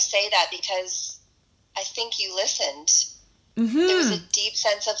 Hearing you say that, because I think you listened. Mm-hmm. There was a deep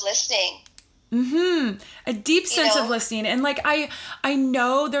sense of listening. Mm-hmm. A deep sense of listening. And like, I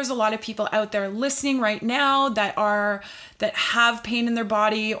know there's a lot of people out there listening right now that have pain in their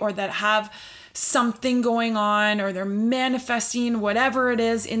body or that have something going on, or they're manifesting whatever it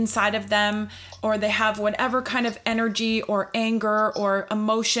is inside of them, or they have whatever kind of energy or anger or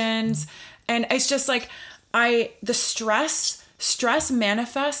emotions. And it's just like, the stress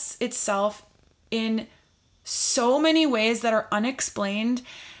manifests itself in so many ways that are unexplained.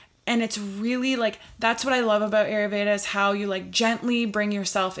 And it's really like, that's what I love about Ayurveda, is how you like gently bring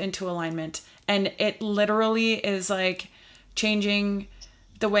yourself into alignment. And it literally is like changing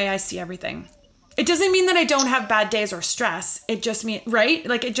the way I see everything. It doesn't mean that I don't have bad days or stress. It just means, right?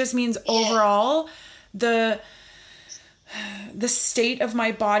 Like it just means overall the state of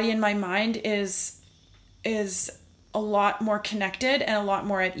my body and my mind is a lot more connected and a lot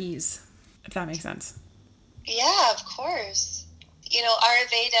more at ease, if that makes sense. Yeah, of course.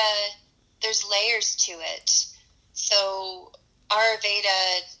 Ayurveda, there's layers to it. So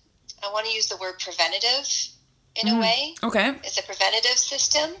Ayurveda, I want to use the word preventative in a way. Okay. It's a preventative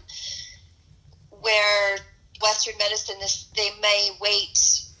system where Western medicine, they may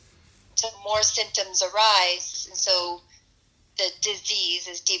wait till more symptoms arise. And so the disease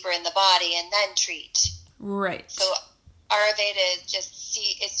is deeper in the body and then treat. Right. So Ayurveda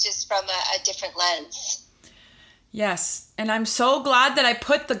it's just from a different lens. Yes. And I'm so glad that I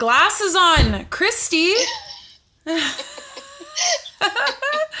put the glasses on, Christy.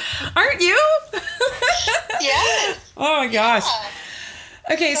 Aren't you? Yes. Oh my gosh.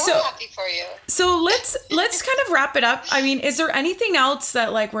 Yeah. Okay, so happy for you. So let's kind of wrap it up. I mean, is there anything else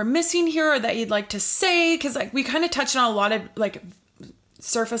that like we're missing here or that you'd like to say? Because like we kind of touched on a lot of like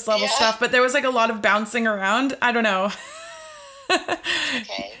surface level stuff, but there was like a lot of bouncing around. I don't know.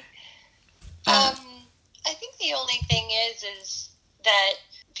 Okay. I think the only thing is that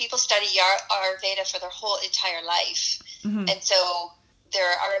people study Ayurveda for their whole entire life. Mm-hmm. And so there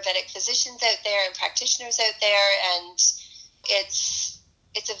are Ayurvedic physicians out there and practitioners out there, and it's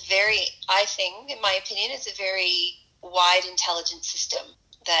a very, I think, in my opinion, it's a very wide, intelligent system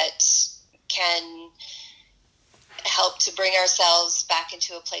that can help to bring ourselves back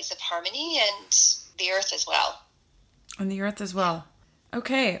into a place of harmony, and the earth as well. On the earth as well.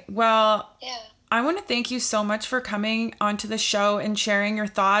 Okay, well, yeah. I want to thank you so much for coming onto the show and sharing your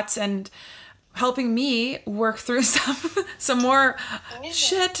thoughts and helping me work through some more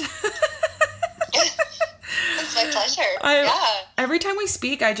shit. It's my pleasure. Every time we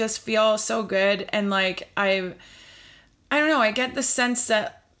speak, I just feel so good, and like I don't know, I get the sense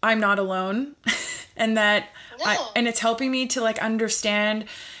that I'm not alone. and that No. and it's helping me to like understand,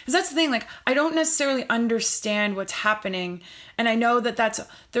 because that's the thing, like I don't necessarily understand what's happening, and I know that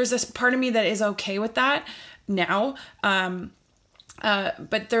there's this part of me that is okay with that now,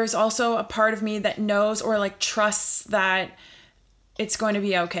 but there's also a part of me that knows or like trusts that it's going to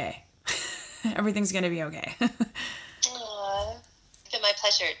be okay. Everything's going to be okay. Aw, it's been my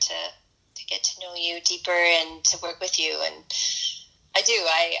pleasure to get to know you deeper and to work with you, and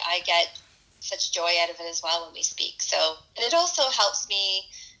I get such joy out of it as well when we speak. So, and it also helps me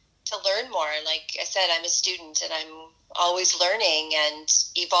to learn more. Like I said, I'm a student and I'm always learning and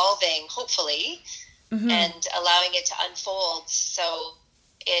evolving, hopefully, and allowing it to unfold. So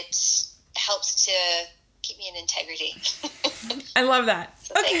it helps to keep me in integrity. I love that.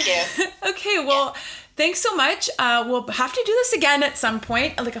 So thank you. Okay, well, thanks so much. We'll have to do this again at some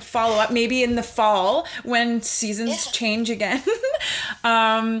point, like a follow-up, maybe in the fall when seasons change again.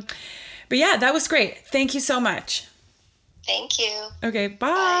 But yeah, that was great. Thank you so much. Thank you. Okay,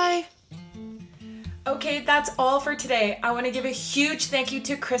 bye. Okay, that's all for today. I want to give a huge thank you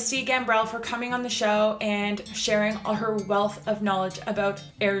to Christy Gambrell for coming on the show and sharing all her wealth of knowledge about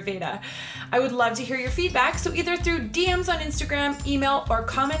Ayurveda. I would love to hear your feedback, so either through DMs on Instagram, email, or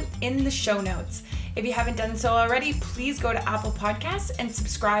comment in the show notes. If you haven't done so already, please go to Apple Podcasts and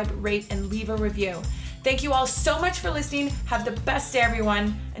subscribe, rate, and leave a review. Thank you all so much for listening. Have the best day,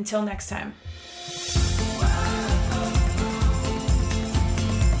 everyone. Until next time.